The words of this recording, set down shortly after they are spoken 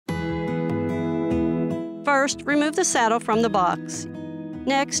First, remove the saddle from the box.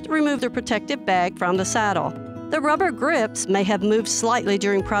 Next, remove the protective bag from the saddle. The rubber grips may have moved slightly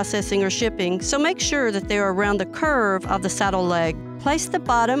during processing or shipping, so make sure that they are around the curve of the saddle leg. Place the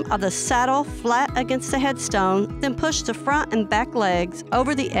bottom of the saddle flat against the headstone, then push the front and back legs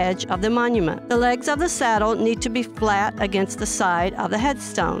over the edge of the monument. The legs of the saddle need to be flat against the side of the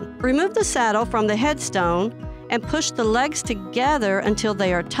headstone. Remove the saddle from the headstone and push the legs together until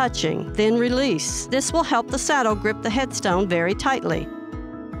they are touching, then release. This will help the saddle grip the headstone very tightly.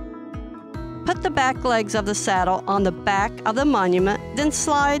 Put the back legs of the saddle on the back of the monument, then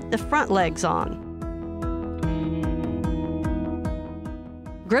slide the front legs on.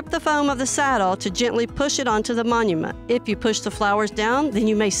 Grip the foam of the saddle to gently push it onto the monument. If you push the flowers down, then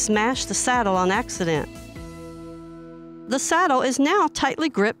you may smash the saddle on accident. The saddle is now tightly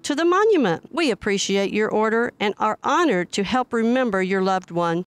gripped to the monument. We appreciate your order and are honored to help remember your loved one.